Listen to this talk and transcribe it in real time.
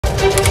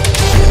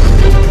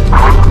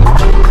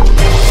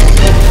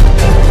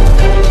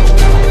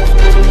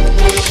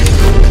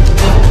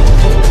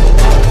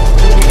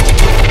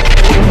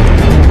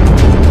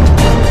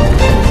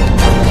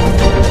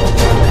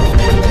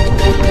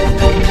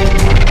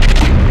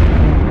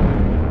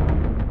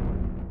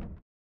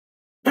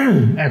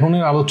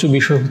এখনের আলোচ্য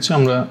বিষয় হচ্ছে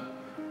আমরা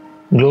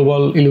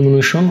গ্লোবাল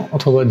ইলুমিনেশন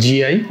অথবা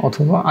জিআই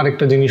অথবা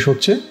আরেকটা জিনিস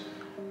হচ্ছে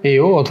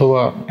এও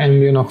অথবা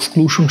অ্যাম্বিয়েন্ট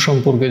অক্সক্লুশন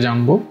সম্পর্কে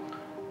জানব।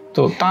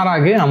 তো তার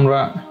আগে আমরা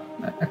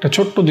একটা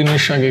ছোট্ট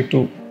জিনিস আগে একটু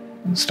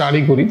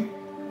স্টাডি করি,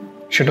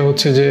 সেটা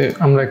হচ্ছে যে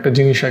আমরা একটা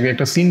জিনিস আগে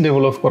একটা সিন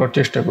ডেভেলপ করার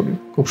চেষ্টা করি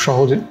খুব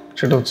সহজে।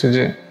 সেটা হচ্ছে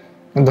যে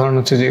ধরেন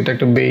হচ্ছে যে এটা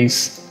একটা বেস,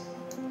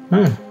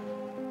 হ্যাঁ,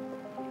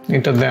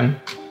 এটা দেন,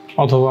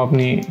 অথবা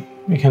আপনি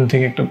এখান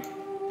থেকে একটা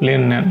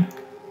প্লেন নেন।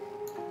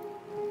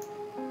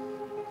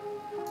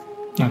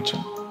 আচ্ছা,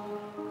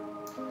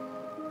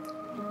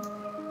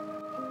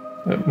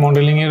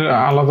 মডেলিং এর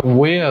আলাদা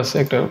ওয়ে আছে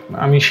একটা,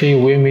 আমি সেই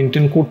ওয়ে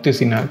মেনটেন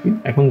করতেছি না আর কি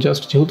এখন।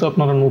 জাস্ট যেহেতু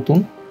আপনারা নতুন,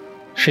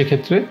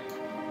 সেক্ষেত্রে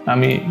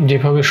আমি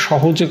যেভাবে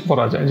সহজে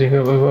করা যায়,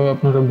 যেভাবে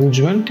আপনারা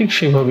বুঝবেন ঠিক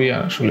সেভাবেই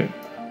আসলে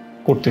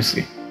করতেছি।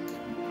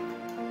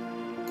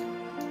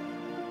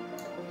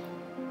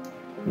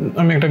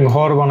 আমি একটা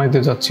ঘর বানাইতে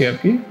যাচ্ছি আর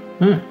কি,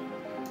 হ্যাঁ।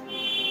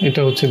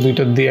 এটা হচ্ছে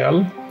দুইটা দেয়াল,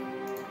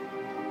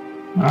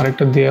 আর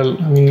একটা দেয়াল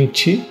আমি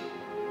নিচ্ছি।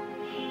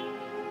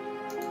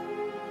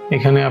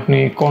 এখানে আপনি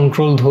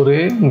কন্ট্রোল ধরে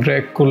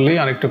ড্র্যাগ করলেই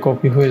আরেকটা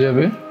কপি হয়ে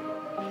যাবে।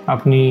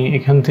 আপনি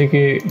এখান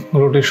থেকে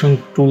রোটেশন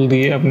টুল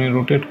দিয়ে আপনি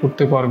রোটেট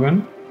করতে পারবেন।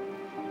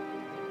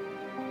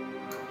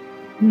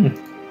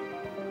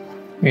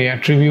 এই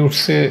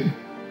অ্যাট্রিবিউটসে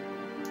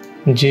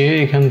যে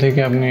এখান থেকে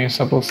আপনি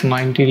সাপোজ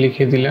 90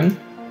 লিখে দিলেন,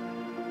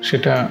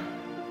 সেটা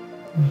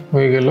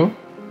হয়ে গেল।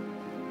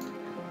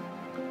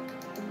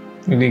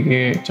 এদিকে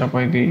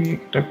চাপাই দিই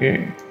এটাকে,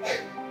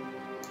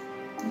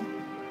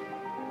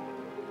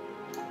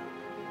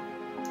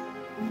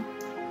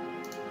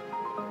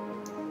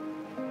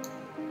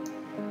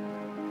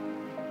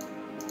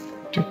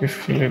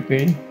 ফেলে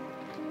দিই,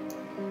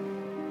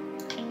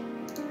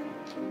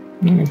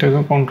 এটাকে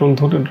কন্ট্রোল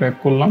ধরে ড্র্যাগ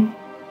করলাম।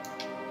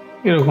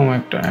 এরকম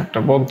একটা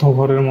বদ্ধ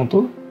ঘরের মতো,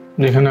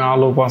 যেখানে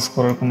আলো পাস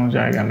করার কোনো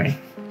জায়গা নেই।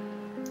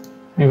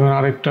 এবার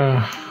আরেকটা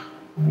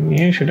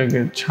নিয়ে সেটাকে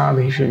ছাদ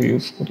হিসেবে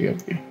ইউজ করি আর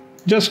কি,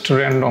 জাস্ট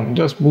র্যান্ডম,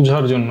 জাস্ট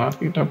বোঝার জন্য আর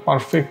কি। এটা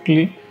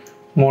পারফেক্টলি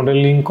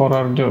মডেলিং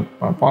করার যে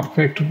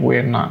পারফেক্ট ওয়ে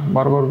না,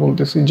 বারবার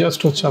বলতেছি, জাস্ট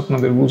হচ্ছে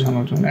আপনাদের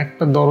বোঝানোর জন্য।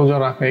 একটা দরজা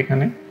রাখা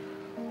এখানে,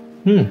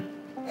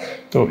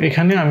 তো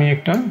এখানে আমি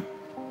একটা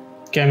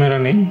ক্যামেরা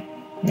নেই,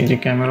 এই যে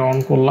ক্যামেরা অন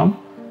করলাম।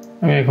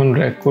 আমি এখন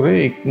ড্র্যাগ করে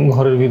এই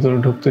ঘরের ভিতরে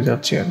ঢুকতে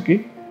যাচ্ছি আর কি।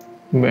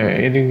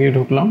 এদিক দিয়ে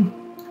ঢুকলাম,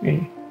 এই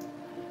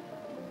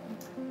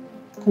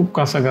খুব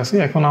কাছাকাছি।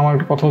 এখন আমার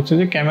একটা কথা হচ্ছে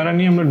যে ক্যামেরা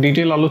নিয়ে আমরা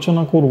ডিটেল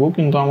আলোচনা করব,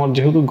 কিন্তু আমার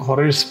যেহেতু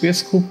ঘরের স্পেস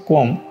খুব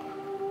কম,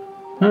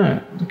 হ্যাঁ,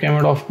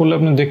 ক্যামেরা অফ করলে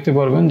আপনি দেখতে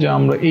পারবেন যে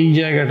আমরা এই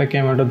জায়গাটা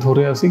ক্যামেরাটা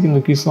ধরে আছি, কিন্তু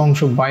কিছু অংশ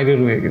বাইরে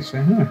রয়ে গেছে।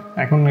 হ্যাঁ,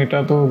 এখন এটা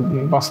তো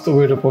বাস্তবে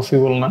এটা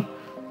পসিবল না।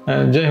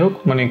 যাই হোক,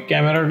 মানে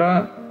ক্যামেরাটা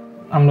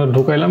আমরা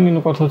ঢুকাইলাম,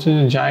 কিন্তু কথা হচ্ছে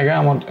যে জায়গা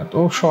আমার এত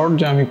শর্ট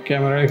যে আমি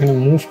ক্যামেরা এখানে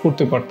মুভ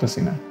করতে পারতেছি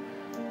না।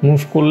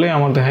 মুভ করলে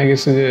আমার দেখা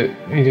গেছে যে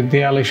এই যে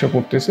দেয়াল এসে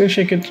পড়তেছে।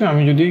 সেক্ষেত্রে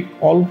আমি যদি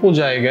অল্প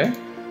জায়গায়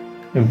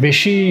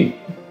বেশি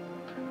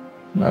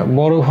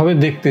বড়ভাবে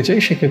দেখতে চাই,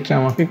 সেক্ষেত্রে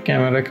আমাকে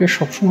ক্যামেরাকে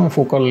সবসময়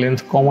ফোকাল লেন্থ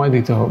কমায়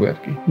দিতে হবে আর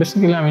কি।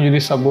 বেসিক্যালি আমি যদি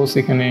সাপোজ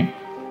এখানে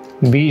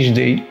 20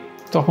 দেই,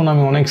 তখন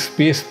আমি অনেক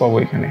স্পেস পাবো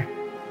এখানে,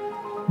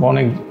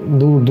 অনেক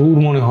দূর দূর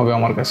মনে হবে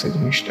আমার কাছে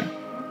জিনিসটা।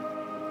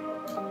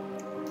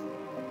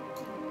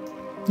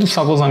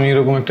 সাপোজ আমি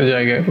এরকম একটা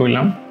জায়গায়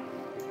রইলাম,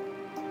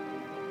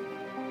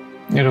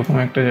 এরকম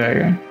একটা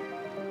জায়গায়,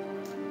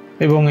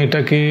 এবং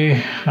এটাকে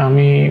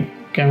আমি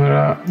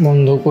ক্যামেরা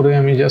বন্ধ করে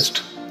আমি জাস্ট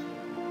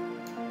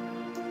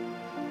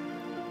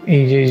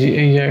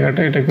এই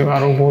জায়গাটা এটাকে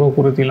আরো বড়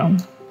করে দিলাম,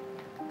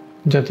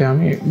 যাতে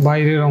আমি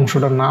বাইরের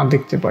অংশটা না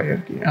দেখতে পাই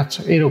আর কি। আচ্ছা,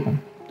 এরকম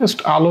জাস্ট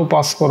আলো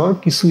পাস করার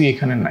কিছুই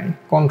এখানে নাই।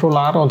 কন্ট্রোল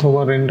আর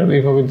অথবা রেন্ডার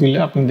এইভাবে দিলে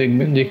আপনি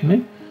দেখবেন যে এখানে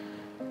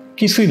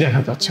কিছুই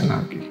দেখা যাচ্ছে না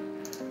আর কি।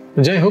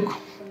 যাই হোক,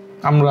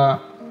 আমরা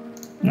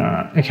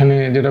এখানে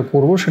যেটা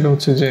করব সেটা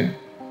হচ্ছে যে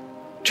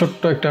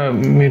ছোট্ট একটা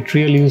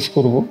মেটেরিয়াল ইউজ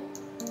করব,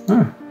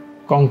 হ্যাঁ,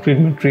 কংক্রিট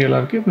মেটেরিয়াল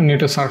আর কি। আপনি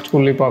নেটে সার্চ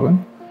করলেই পাবেন,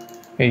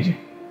 এই যে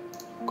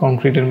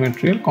কংক্রিটের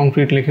মেটেরিয়াল,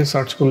 কংক্রিট লিখে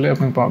সার্চ করলে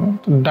আপনি পাবেন।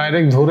 তো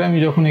ডাইরেক্ট ধরে আমি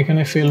যখন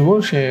এখানে ফেলবো,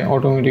 সে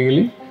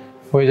অটোমেটিক্যালি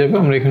হয়ে যাবে।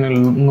 আমরা এখানে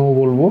নো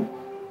বলবো,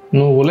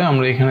 নো বলে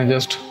আমরা এখানে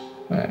জাস্ট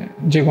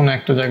যে কোনো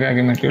একটা জায়গায়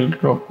আগে মেটেরিয়াল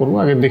ড্রপ করবো।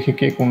 আগে দেখি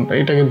কে কোনটা,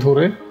 এটাকে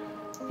ধরে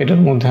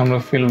এটার মধ্যে আমরা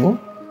ফেলবো।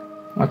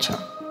 আচ্ছা,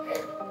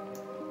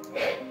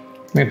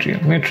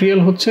 মেটেরিয়াল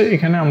হচ্ছে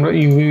এখানে আমরা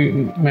ইউভি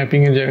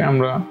ম্যাপিংয়ের জায়গায়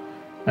আমরা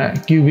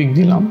কিউবিক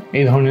দিলাম।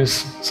 এই ধরনের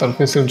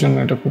সারফেসের জন্য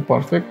এটা খুব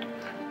পারফেক্ট।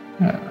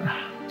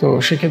 তো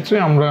সেক্ষেত্রে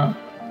আমরা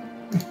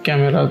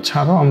ক্যামেরা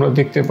ছাড়াও আমরা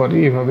দেখতে পারি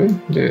এভাবে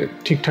যে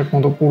ঠিকঠাক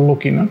মতো পড়লো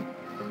কিনা।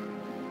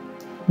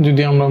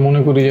 যদি আমরা মনে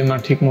করি যে না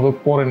ঠিক মতো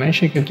পড়ে নাই,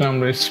 সেক্ষেত্রে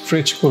আমরা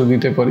স্ট্রেচ করে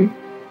দিতে পারি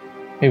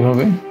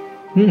এইভাবে।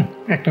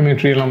 একটা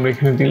মেটেরিয়াল আমরা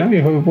এখানে দিলাম,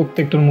 এভাবে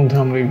প্রত্যেকটার মধ্যে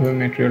আমরা এইভাবে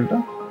মেটেরিয়ালটা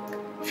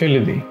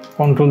ফেলে দিই,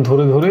 কন্ট্রোল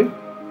ধরে ধরে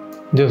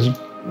জাস্ট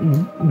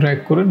ড্র্যাগ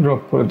করে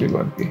ড্রপ করে দিব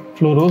আর কি।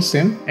 ফ্লোরও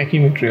সেম একই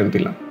মেটেরিয়াল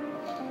দিলাম।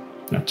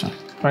 আচ্ছা,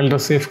 ফাইলটা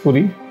সেভ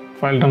করি।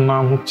 ফাইলটার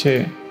নাম হচ্ছে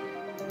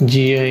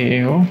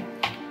GIAO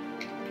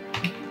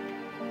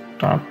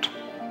টাট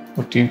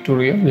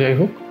টিউটোরিয়াল, যাই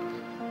হোক।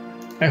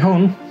 এখন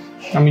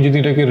আমি যদি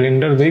এটাকে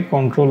রেন্ডার দিই,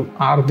 কন্ট্রোল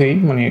R দিই,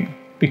 মানে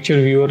পিকচার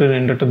ভিউয়ারের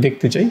রেন্ডারটা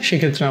দেখতে চাই,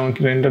 সেক্ষেত্রে আমাকে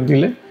রেন্ডার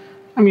দিলে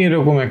আমি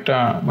এরকম একটা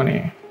মানে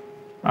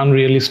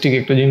আনরিয়েলিস্টিক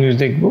একটা জিনিস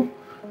দেখব,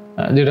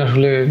 যেটা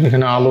আসলে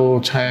যেখানে আলো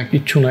ছায়া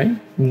কিচ্ছু নাই,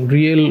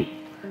 রিয়েল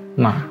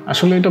না।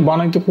 আসলে এটা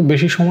বানাইতে খুব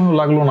বেশি সময়ও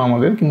লাগলো না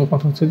আমাদের, কিন্তু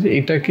কথা হচ্ছে যে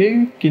এটাকে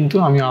কিন্তু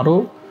আমি আরও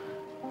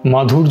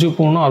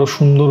মাধুর্যপূর্ণ, আরও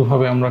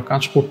সুন্দরভাবে আমরা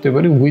কাজ করতে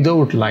পারি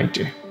উইদাউট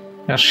লাইটে।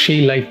 আর সেই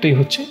লাইটটাই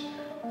হচ্ছে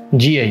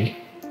GI।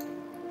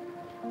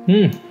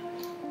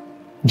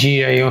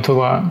 GI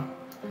অথবা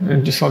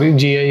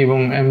GI এবং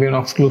ambient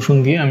occlusion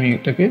দিয়ে আমি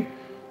এটাকে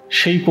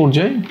সেই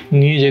পর্যায়ে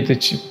নিয়ে যেতে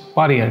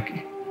পারি আর কি।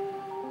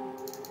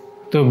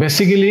 তো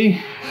বেসিক্যালি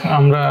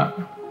আমরা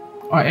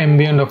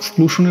ambient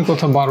occlusion-এর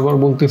কথা বারবার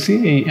বলতেছি।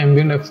 এই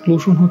ambient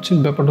occlusion হচ্ছে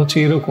ব্যাপারটা হচ্ছে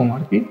এরকম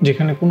আর কি,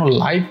 যেখানে কোনো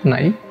লাইট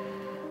নাই।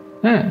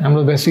 হ্যাঁ,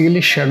 আমরা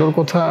বেসিক্যালি শ্যাডোর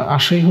কথা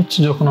আসেই হচ্ছে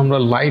যখন আমরা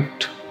লাইট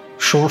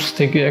সোর্স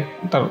থেকে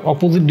তার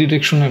অপোজিট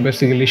ডিরেকশনে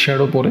বেসিক্যালি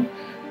শ্যাডো পড়ে।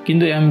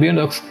 কিন্তু ambient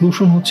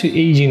occlusion হচ্ছে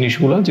এই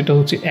জিনিসগুলো, যেটা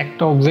হচ্ছে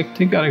একটা অবজেক্ট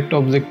থেকে আরেকটা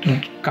অবজেক্টের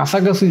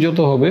কাছাকাছি যত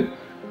হবে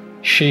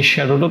সেই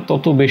শ্যাডোটা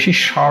তত বেশি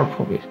শার্প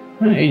হবে।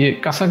 হ্যাঁ, এই যে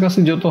কাছাকাছি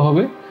যত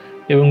হবে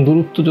এবং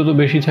দূরত্ব যত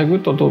বেশি থাকবে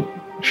তত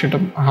সেটা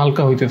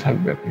হালকা হইতে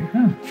থাকবে আর কি।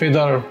 হ্যাঁ,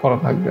 ফেদার করা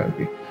থাকবে আর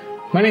কি।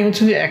 মানে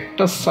হচ্ছে যে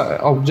একটা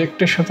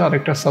অবজেক্টের সাথে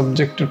আরেকটা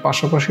সাবজেক্টের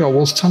পাশাপাশি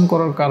অবস্থান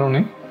করার কারণে,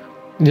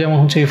 যেমন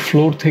হচ্ছে এই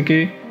ফ্লোর থেকে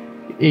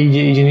এই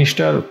যে এই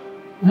জিনিসটার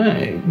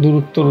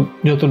দূরত্ব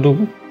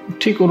যতটুকু,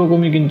 ঠিক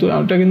ওরকমই কিন্তু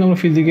এটা কিন্তু আমরা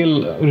ফিজিক্যাল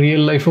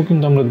রিয়েল লাইফেও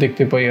কিন্তু আমরা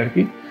দেখতে পাই আর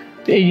কি।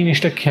 তো এই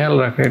জিনিসটা খেয়াল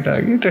রাখা, এটা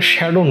আগে, এটা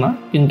শ্যাডো না,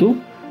 কিন্তু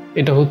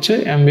এটা হচ্ছে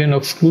ambient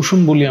occlusion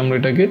বলি আমরা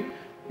এটাকে।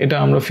 এটা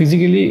আমরা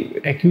ফিজিক্যালি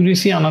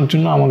অ্যাকিউরেসি আনার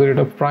জন্য আমাদের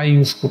এটা প্রায়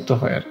ইউজ করতে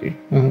হয় আর কি।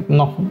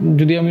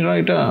 যদি আমরা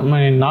এটা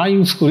মানে না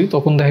ইউজ করি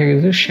তখন দেখা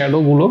গেছে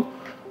শ্যাডোগুলো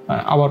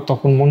আবার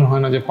তখন মনে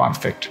হয় না যে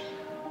পারফেক্ট।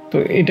 তো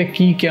এটা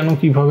কি, কেন,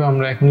 কিভাবে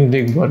আমরা এখনই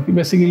দেখবো আর কি।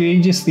 বেসিক্যালি এই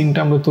যে সিনটা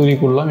আমরা তৈরি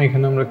করলাম,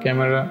 এখানে আমরা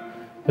ক্যামেরা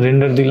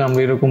রেন্ডার দিলে আমরা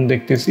এরকম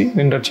দেখতেছি,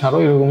 রেন্ডার ছাড়াও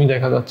এরকমই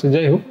দেখা যাচ্ছে।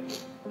 যাই হোক,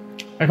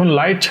 এখন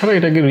লাইট ছাড়া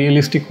এটাকে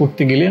রিয়েলিস্টিক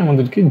করতে গেলে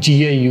আমাদেরকে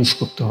GI ইউজ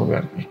করতে হবে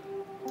আর কি।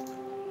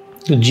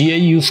 তো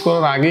GI ইউজ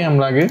করার আগে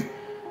আমরা আগে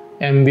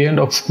ambient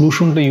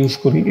occlusion-টা ইউজ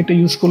করি। এটা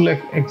ইউজ করলে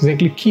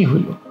এক্স্যাক্টলি কি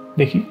হলো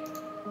দেখি।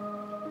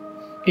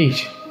 এই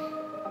যে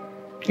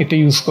এটা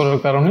ইউজ করার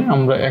কারণে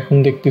আমরা এখন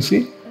দেখতেছি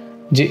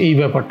যে এই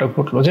ব্যাপারটা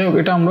ঘটলো। যাই হোক,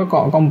 এটা আমরা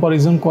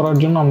কম্পারিজন করার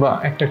জন্য আমরা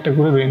একটা একটা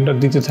করে রেন্ডার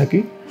দিতে থাকি।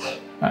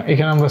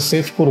 এখানে আমরা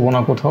সেভ করবো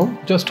না কোথাও,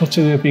 জাস্ট হচ্ছে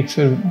যে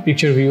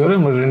পিকচার ভিউয়ারে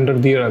আমরা রেন্ডার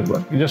দিয়ে রাখবো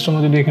আর কি। জাস্ট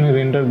আমরা যদি এখানে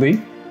রেন্ডার দিই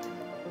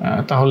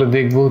তাহলে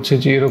দেখবো হচ্ছে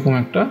যে এরকম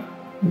একটা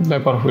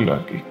ব্যাপার হইলো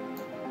আর কি।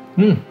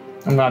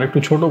 আমরা আরেকটু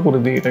ছোট করে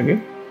দিই এটাকে।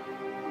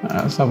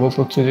 সাপোজ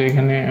হচ্ছে যে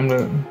এখানে আমরা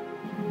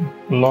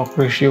লক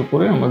রেশিও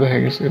করে আমরা দেখা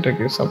গেছে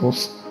এটাকে সাপোজ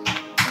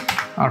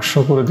 800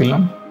 করে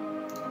দিলাম।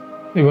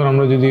 এবার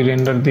আমরা যদি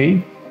রেন্ডার দিই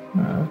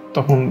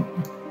তখন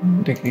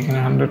দেখি এখানে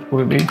 100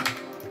 করে দিই।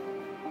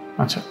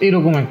 আচ্ছা,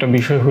 এরকম একটা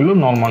বিষয় হলো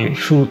নর্মালি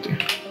শুরুতে।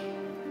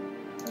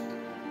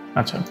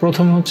 আচ্ছা,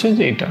 প্রথম হচ্ছে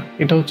যে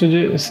এটা হচ্ছে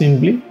যে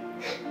সিম্পলি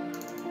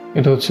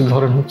এটা হচ্ছে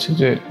ধরেন হচ্ছে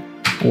যে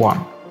 1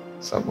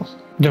 সাপোজ।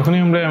 যখনই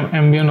আমরা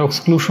ambient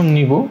occlusion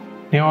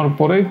নেওয়ার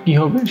পরে কি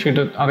হবে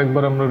সেটা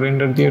আরেকবার আমরা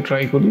রেন্ডার দিয়ে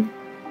ট্রাই করি।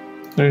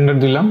 রেন্ডার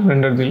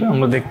দিলে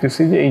আমরা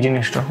দেখতেছি যে এই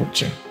জিনিসটা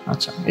হচ্ছে।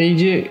 আচ্ছা, এই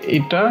যে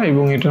এটা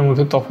এবং এটার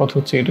মধ্যে তফাৎ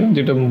হচ্ছে এটা,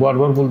 যেটা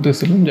বারবার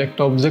বলতেছিলাম যে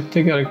একটা অবজেক্ট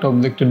থেকে আরেকটা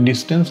অবজেক্টের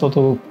ডিস্টেন্স অত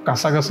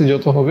কাছাকাছি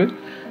যত হবে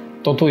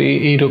তত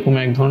এইরকম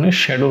এক ধরনের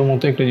শ্যাডোর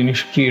মতো একটা জিনিস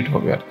ক্রিয়েট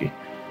হবে আর কি।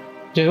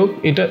 যাই হোক,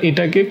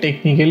 এটাকে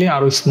টেকনিক্যালি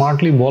আরও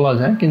স্মার্টলি বলা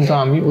যায়, কিন্তু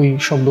আমি ওই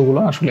শব্দগুলো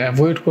আসলে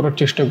অ্যাভয়েড করার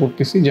চেষ্টা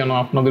করতেছি যেন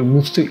আপনাদের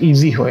বুঝতে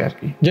ইজি হয় আর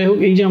কি। যাই হোক,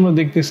 এই যে আমরা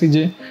দেখতেছি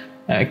যে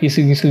কিছু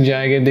কিছু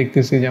জায়গায়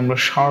দেখতেছি যে আমরা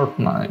শার্প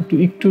না,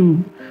 একটু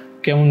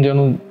কেমন যেন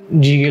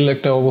জিগেল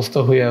একটা অবস্থা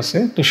হয়ে আছে।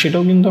 তো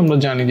সেটাও কিন্তু আমরা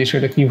জানি যে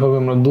সেটা কিভাবে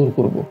আমরা দূর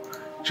করব।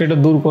 সেটা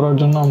দূর করার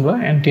জন্য আমরা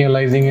অ্যান্টি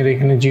অ্যালাইজিংয়ের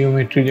এখানে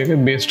জিওমেট্রি জায়গায়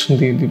বেস্ট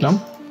দিয়ে দিলাম।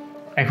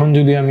 এখন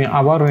যদি আমি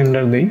আবার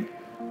রেন্ডার দেই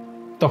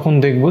তখন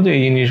দেখব যে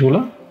এই জিনিসগুলো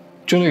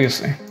চলে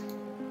গেছে,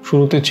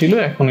 শুরুতে ছিল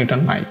এখন এটা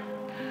নাই।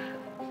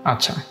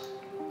 আচ্ছা,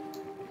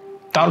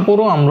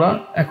 তারপরও আমরা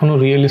এখনো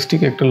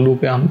রিয়েলিস্টিক একটা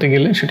লুকে আনতে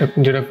গেলে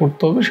যেটা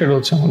করতে হবে সেটা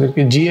হচ্ছে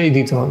আমাদেরকে GI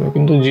দিতে হবে।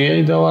 কিন্তু GI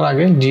দেওয়ার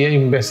আগে GI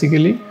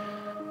বেসিক্যালি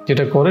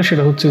যেটা করে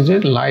সেটা হচ্ছে যে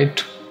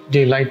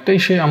যে লাইটটাই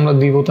আমরা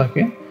দিব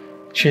তাকে,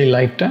 সেই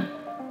লাইটটা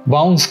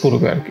বাউন্স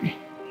করবে আর কি,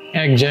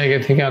 এক জায়গা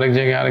থেকে আরেক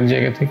জায়গায়, আরেক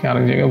জায়গা থেকে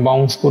আরেক জায়গায়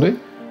বাউন্স করে।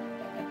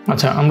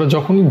 আচ্ছা, আমরা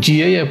যখনই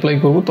GI অ্যাপ্লাই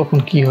করব তখন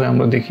কি হয়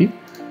আমরা দেখি।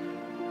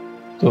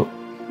 তো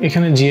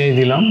এখানে GI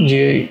দিলাম,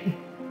 GI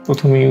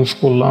প্রথমে ইউজ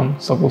করলাম,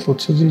 সাপোজ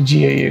হচ্ছে যে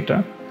GI এটা,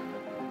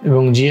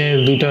 এবং GI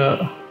এর দুইটা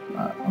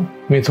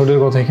মেথডের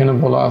কথা এখানে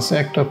বলা আছে,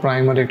 একটা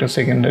প্রাইমারি একটা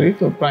সেকেন্ডারি।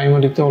 তো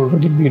প্রাইমারিতে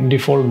অলরেডি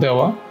ডিফল্ট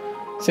দেওয়া,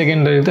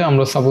 সেকেন্ডারিতে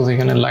আমরা সাপোজ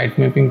এখানে লাইট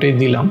ম্যাপিংটাই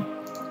দিলাম।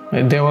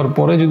 দেওয়ার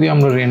পরে যদি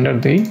আমরা রেন্ডার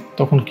দেই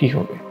তখন কি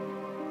হবে?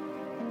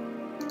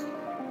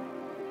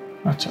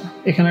 আচ্ছা,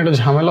 এখানে একটা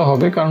ঝামেলা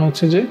হবে, কারণ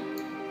হচ্ছে যে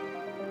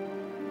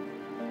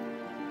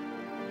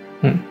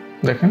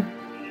দেখেন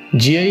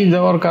জিআই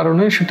দেওয়ার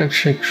কারণে সেটা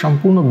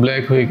সম্পূর্ণ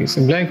ব্ল্যাক হয়ে গেছে।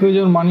 ব্ল্যাক হয়ে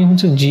যাওয়ার মানে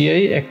হচ্ছে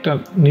জিআই একটা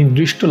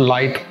নির্দিষ্ট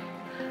লাইট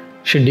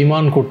সে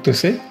ডিমান্ড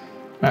করতেছে,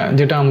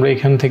 যেটা আমরা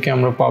এখান থেকে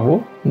আমরা পাবো,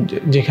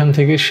 যেখান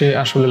থেকে সে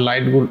আসলে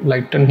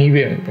লাইটটা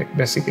নিবে।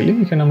 বেসিক্যালি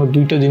এখানে আমরা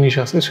দুইটা জিনিস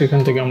আছে, সেখান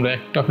থেকে আমরা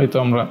একটা হয়তো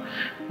আমরা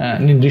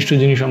নির্দিষ্ট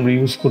জিনিস আমরা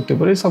ইউজ করতে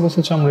পারি। সাপোজ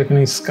হচ্ছে আমরা এখানে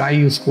স্কাই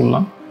ইউজ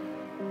করলাম,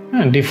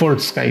 হ্যাঁ, ডিফল্ট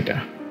স্কাইটা।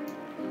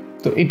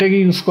 তো এটাকে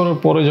ইউজ করার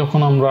পরে যখন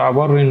আমরা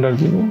আবার রেন্ডার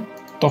দিব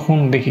তখন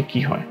দেখি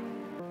কি হয়।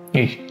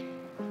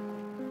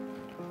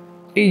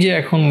 এই যে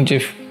এখন যে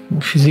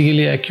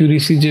ফিজিক্যালি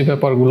অ্যাকিউরেসি যে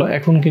ব্যাপারগুলো,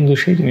 এখন কিন্তু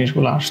সেই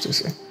জিনিসগুলো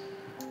আসতেছে,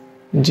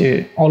 যে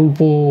অল্প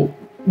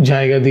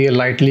জায়গা দিয়ে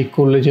লাইট লিক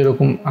করলে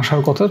যেরকম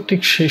আসার কথা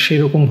ঠিক সেই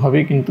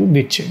রকমভাবেই কিন্তু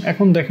দিচ্ছে।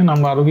 এখন দেখেন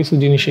আমরা আরও কিছু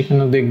জিনিস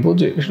এখানে দেখবো,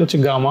 যে সেটা হচ্ছে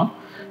গামা।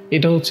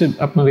 এটা হচ্ছে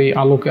আপনার এই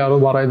আলোকে আরও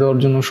বাড়ায় দেওয়ার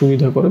জন্য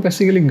সুবিধা করে।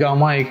 বেসিক্যালি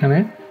গামা এখানে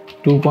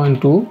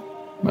 2.2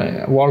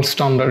 ওয়ার্ল্ড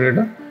স্ট্যান্ডার্ড,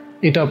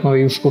 এটা আপনারা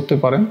ইউজ করতে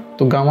পারেন।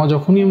 তো গামা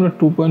যখনই আমরা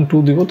 2.2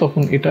 দিব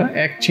তখন এটা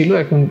 1 ছিল,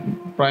 এখন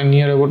প্রায়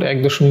নিয়ার অ্যাবাউট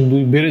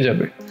 1.2 বেড়ে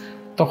যাবে।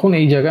 তখন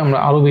এই জায়গায় আমরা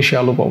আরও বেশি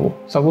আলো পাবো।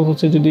 সাপোজ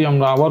হচ্ছে যদি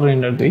আমরা আবার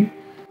রেন্ডার দিই,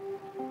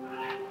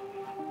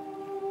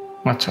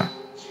 আচ্ছা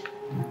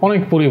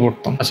অনেক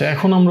পরিবর্তন। আচ্ছা,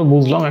 এখন আমরা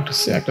বুঝলাম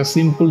একটা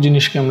সিম্পল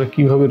জিনিসকে আমরা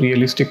কিভাবে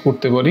রিয়েলিস্টিক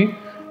করতে পারি।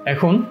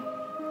 এখন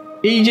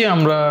এই যে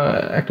আমরা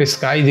একটা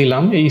স্কাই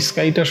দিলাম, এই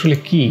স্কাইটা আসলে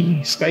কি?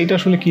 স্কাইটা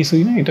আসলে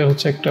কিছুই না, এটা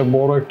হচ্ছে একটা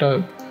বড় একটা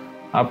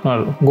আপনার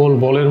গোল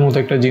বলের মতো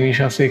একটা জিনিস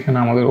আছে এখানে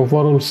আমাদের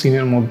ওভারঅল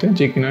সিনের মধ্যে,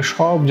 যে কিনা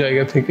সব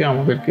জায়গা থেকে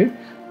আমাদেরকে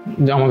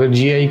আমাদের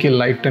জিআইকে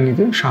লাইটটা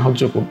নিতে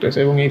সাহায্য করতেছে।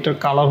 এবং এটার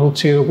কালার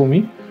হচ্ছে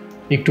এরকমই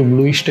একটু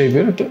ব্লুইশ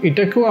টাইপের। তো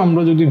এটাকেও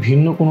আমরা যদি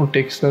ভিন্ন কোনো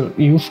টেক্সচার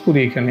ইউজ করি,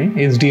 এখানে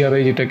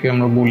hdri যেটাকে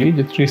আমরা বলি,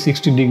 যে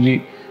 360 ডিগ্রি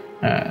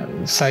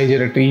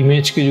সাইজের একটা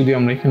ইমেজকে যদি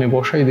আমরা এখানে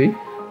বসাই দিই,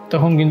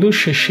 তখন কিন্তু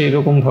সে সেই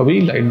রকমভাবেই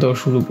লাইট দেওয়া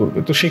শুরু করবে।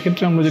 তো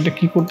সেক্ষেত্রে আমরা যেটা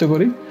কি করতে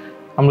পারি,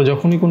 আমরা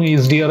যখনই কোনো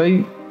hdri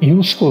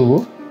ইউজ করব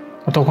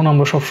তখন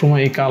আমরা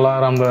সবসময় এই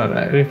কালার, আমরা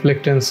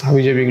রিফ্লেক্টেন্স,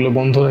 হাবিজাবি এগুলো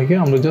বন্ধ রেখে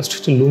আমরা জাস্ট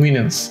হচ্ছে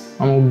লুমিনেন্স,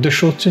 আমার উদ্দেশ্য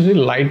হচ্ছে যে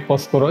লাইট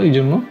পাস করা, এই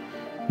জন্য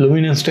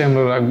লুমিনেন্সটাই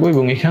আমরা রাখবো।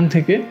 এবং এখান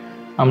থেকে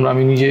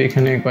আমি নিজে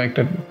এখানে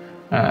কয়েকটা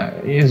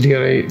hdri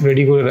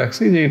রেডি করে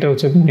রাখছি, যে এটা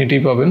হচ্ছে আপনি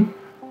নেটেই পাবেন।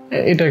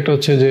 এটা একটা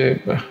হচ্ছে যে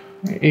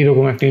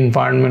এইরকম একটা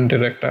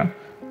এনভায়রনমেন্টের একটা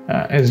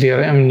hdri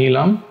আমি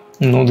নিলাম,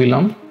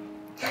 দিলাম,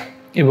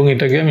 এবং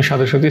এটাকে আমি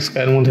সাথে সাথে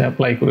স্কাইয়ের মধ্যে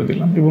অ্যাপ্লাই করে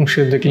দিলাম, এবং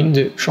সে দেখলেন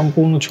যে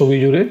সম্পূর্ণ ছবি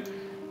জুড়ে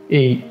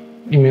এই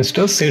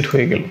ইমেজটা সেট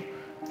হয়ে গেল।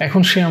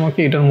 এখন সে আমাকে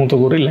এটার মতো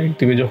করে লাইট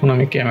দিবে। যখন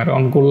আমি ক্যামেরা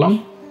অন করলাম,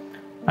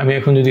 আমি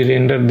এখন যদি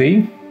রেন্ডার দেই,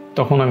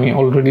 তখন আমি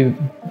অলরেডি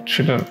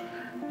সেটার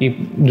এই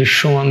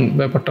দৃশ্যমান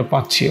ব্যাপারটা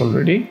পাচ্ছি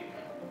অলরেডি,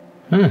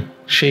 হ্যাঁ,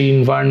 সেই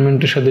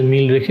এনভায়রনমেন্টের সাথে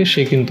মিল রেখে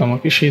সে কিন্তু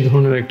আমাকে সেই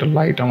ধরনের একটা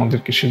লাইট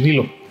আমাদেরকে সে দিল।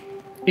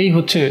 এই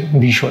হচ্ছে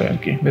বিষয় আর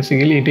কি,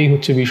 বেসিক্যালি এটাই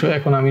হচ্ছে বিষয়।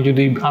 এখন আমি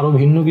যদি আরও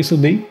ভিন্ন কিছু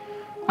দিই,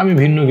 আমি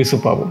ভিন্ন কিছু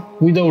পাবো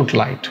উইদাউট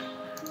লাইট।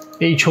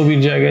 এই ছবির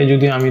জায়গায়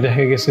যদি আমি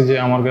দেখা গেছে যে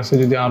আমার কাছে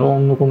যদি আরও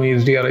অন্য কোনো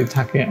hdri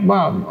থাকে, বা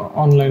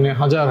অনলাইনে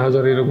হাজার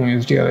হাজার এরকম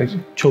hdri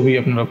ছবি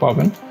আপনারা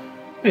পাবেন।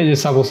 এই যে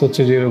সাপোজ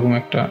হচ্ছে যে এরকম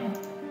একটা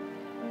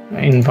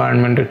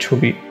এনভায়রনমেন্টের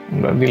ছবি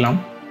আমরা দিলাম,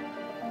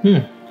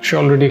 সে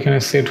অলরেডি এখানে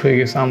সেট হয়ে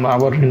গেছে। আমরা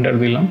আবার রেন্ডার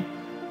দিলাম,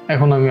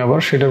 এখন আমি আবার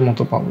সেটার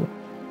মতো পাবো।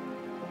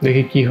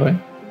 দেখি কি হয়।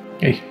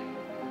 এই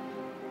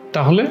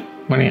তাহলে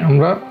মানে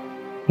আমরা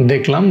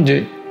দেখলাম যে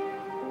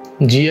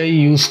জিআই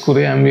ইউজ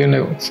করে, অ্যাম্বিয়েন্ট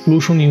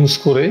এক্সক্লুশন ইউজ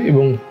করে,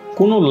 এবং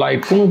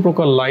কোনো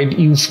প্রকার লাইট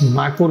ইউজ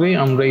না করে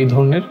আমরা এই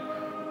ধরনের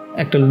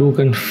একটা লুক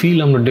অ্যান্ড ফিল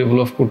আমরা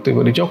ডেভেলপ করতে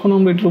পারি। যখন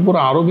আমরা এটার উপর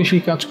আরও বেশি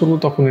কাজ করব,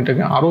 তখন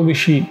এটাকে আরও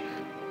বেশি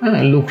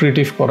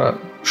লুক্রেটিভ করা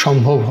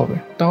সম্ভব হবে।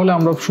 তাহলে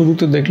আমরা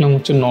শুরুতে দেখলাম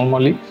হচ্ছে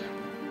নর্মালি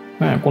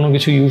কোনো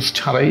কিছু ইউজ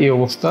ছাড়াই এই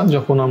অবস্থা।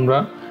 যখন আমরা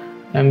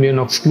অ্যাম্বিয়েন্ট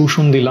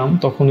এক্সক্লুশন দিলাম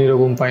তখন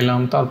এরকম পাইলাম।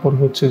 তারপর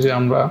হচ্ছে যে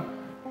আমরা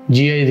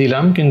জিআই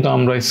দিলাম কিন্তু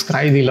আমরা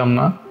স্কাই দিলাম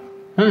না,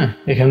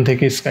 এখান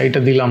থেকে স্কাইটা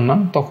দিলাম না,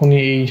 তখনই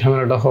এই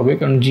ঝামেলাটা হবে।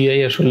 কারণ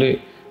জিআই আসলে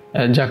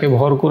যাকে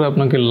ভর করে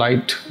আপনাকে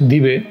লাইট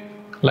দিবে,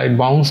 লাইট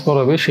বাউন্স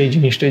করাবে, সেই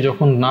জিনিসটাই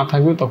যখন না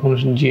থাকবে তখন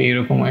জিআই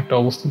এরকম একটা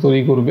অবস্থা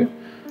তৈরি করবে।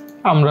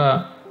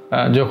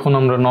 যখন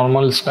আমরা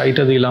নর্মাল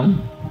স্কাইটা দিলাম,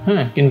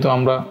 কিন্তু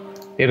আমরা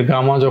এর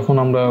গামা যখন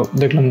আমরা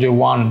দেখলাম যে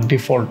 1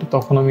 ডিফল্ট,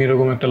 তখন আমি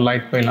এরকম একটা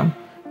লাইট পাইলাম।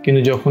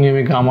 কিন্তু যখনই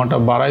আমি গামাটা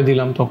বাড়াই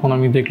দিলাম, তখন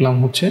আমি দেখলাম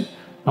হচ্ছে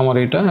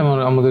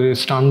আমাদের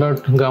স্ট্যান্ডার্ড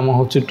গামা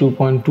হচ্ছে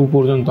 2.2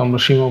 পর্যন্ত আমরা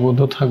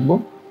সীমাবদ্ধ থাকব।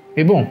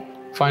 এবং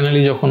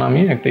ফাইনালি যখন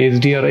আমি একটা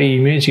hdri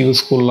ইমেজ ইউজ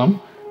করলাম,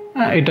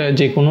 এটা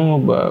যে কোনো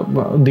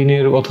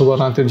দিনের অথবা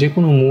রাতের যে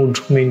কোনো মুড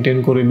মেনটেন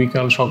করে,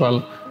 বিকাল, সকাল,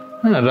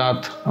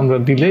 রাত আমরা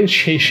দিলে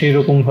সেই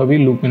রকমভাবেই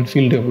লুক অ্যান্ড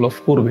ফিল ডেভেলপ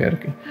করবে আর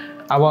কি।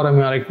 আবার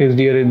আমি আরেকটা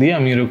hdri দিয়ে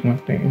আমি এরকম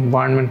একটা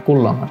এনভায়রনমেন্ট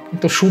করলাম আর কি।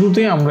 তো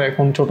শুরুতেই আমরা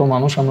এখন ছোট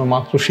মানুষ, আমরা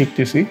মাত্র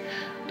শিখতেছি।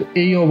 তো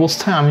এই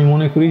অবস্থায় আমি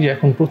মনে করি যে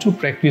এখন প্রচুর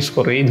প্র্যাকটিস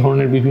করে এই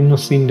ধরনের বিভিন্ন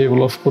সিন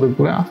ডেভেলপ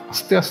করে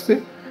আস্তে আস্তে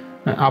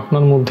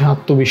আপনার মধ্যে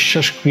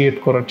আত্মবিশ্বাস ক্রিয়েট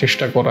করার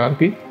চেষ্টা করা আর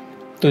কি।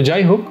 তো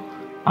যাই হোক,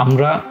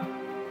 আমরা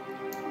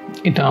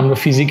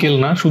ফিজিক্যাল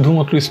না,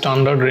 শুধুমাত্র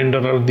স্ট্যান্ডার্ড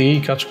রেন্ডারার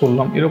দিয়েই কাজ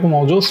করলাম। এরকম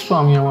অজস্র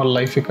আমি আমার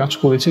লাইফে কাজ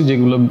করেছি,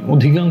 যেগুলো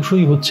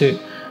অধিকাংশই হচ্ছে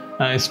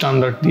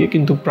স্ট্যান্ডার্ড দিয়ে।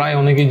 কিন্তু প্রায়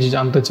অনেকেই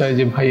জানতে চায়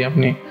যে ভাই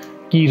আপনি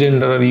কি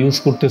রেন্ডারার ইউজ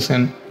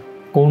করতেছেন,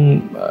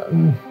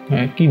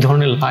 কি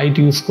ধরনের লাইট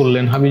ইউজ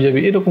করলেন, হাবিজাবি,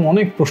 এরকম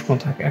অনেক প্রশ্ন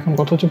থাকে। এখন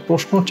কথা হচ্ছে,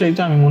 প্রশ্নর চাইতে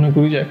আমি মনে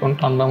করি যে এখন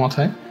ঠান্ডা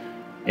মাথায়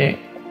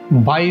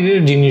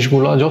বাইরের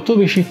জিনিসগুলো, যত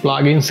বেশি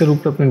প্লাগইনসের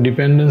উপর আপনার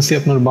ডিপেন্ডেন্সি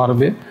আপনার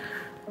বাড়বে,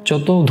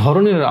 যত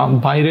ধরনের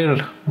বাইরের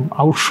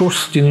আউটসোর্স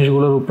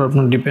জিনিসগুলোর উপর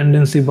আপনার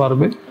ডিপেন্ডেন্সি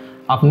বাড়বে,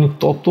 আপনি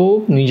তত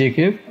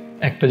নিজেকে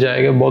একটা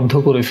জায়গায় বদ্ধ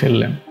করে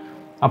ফেললেন।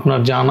 আপনার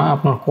জানা,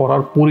 আপনার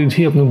করার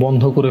পরিধি আপনি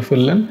বন্ধ করে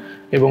ফেললেন,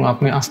 এবং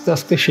আপনি আস্তে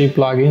আস্তে সেই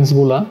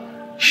প্লাগইনসগুলা,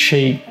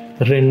 সেই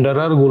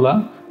রেন্ডারারগুলা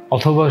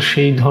অথবা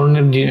সেই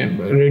ধরনের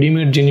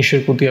রেডিমেড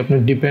জিনিসের প্রতি আপনার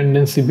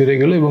ডিপেন্ডেন্সি বেড়ে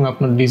গেল, এবং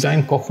আপনার ডিজাইন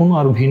কখনো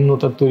আর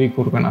ভিন্নতা তৈরি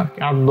করবে না। আর কি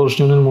 8-10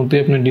 জনের মধ্যে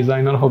আপনি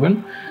ডিজাইনার হবেন,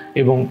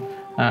 এবং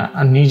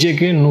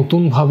নিজেকে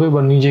নতুনভাবে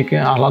বা নিজেকে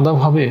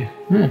আলাদাভাবে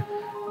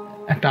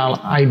একটা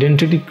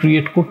আইডেন্টিটি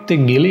ক্রিয়েট করতে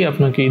গেলেই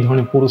আপনাকে এই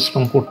ধরনের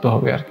পরিশ্রম করতে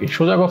হবে আর কি।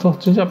 সোজা কথা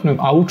হচ্ছে যে আপনি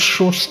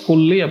আউটসোর্স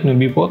করলেই আপনি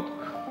বিপদ।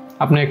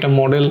 আপনি একটা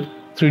মডেল,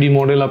 3D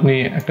মডেল আপনি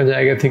একটা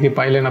জায়গা থেকে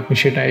পাইলেন, আপনি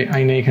সেটাই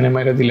আইনে এখানে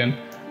মাইরা দিলেন,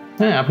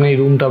 আপনি এই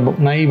রুমটা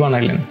নাই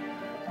বানাইলেন,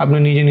 আপনি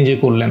নিজে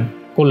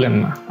করলেন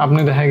না। আপনি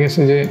দেখা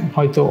গেছে যে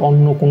হয়তো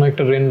অন্য কোনো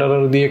একটা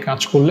রেন্ডারার দিয়ে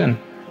কাজ করলেন,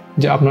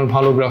 যে আপনার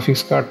ভালো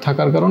গ্রাফিক্স কার্ড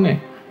থাকার কারণে,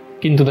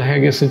 কিন্তু দেখা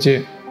গেছে যে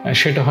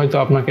সেটা হয়তো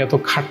আপনাকে এত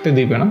খাটতে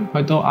দিবে না,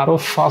 হয়তো আরও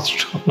ফাস্ট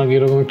আপনাকে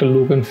এরকম একটা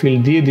লুক অ্যান্ড ফিল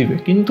দিয়ে দিবে।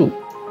 কিন্তু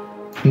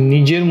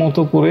নিজের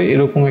মতো করে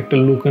এরকম একটা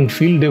লুক অ্যান্ড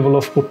ফিল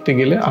ডেভেলপ করতে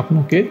গেলে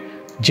আপনাকে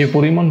যে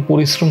পরিমাণ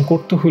পরিশ্রম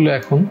করতে হইলো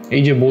এখন,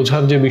 এই যে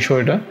বোঝার যে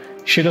বিষয়টা,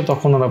 সেটা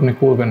তখন আর আপনি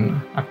করবেন না।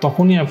 আর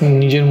তখনই আপনি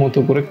নিজের মতো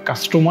করে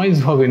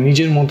কাস্টমাইজভাবে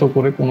নিজের মতো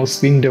করে কোনো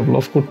সিন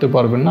ডেভেলপ করতে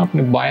পারবেন না।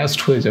 আপনি বায়াসড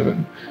হয়ে যাবেন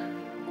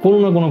কোনো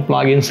না কোনো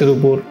প্লাগইনসের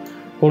উপর,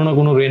 কোনো না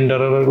কোনো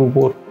রেন্ডারারের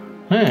উপর,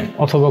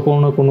 অথবা কোনো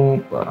না কোনো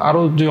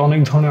আরও যে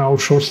অনেক ধরনের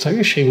আউটসোর্স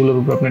থাকে, সেগুলোর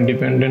উপর আপনি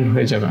ডিপেন্ডেন্ট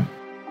হয়ে যাবেন।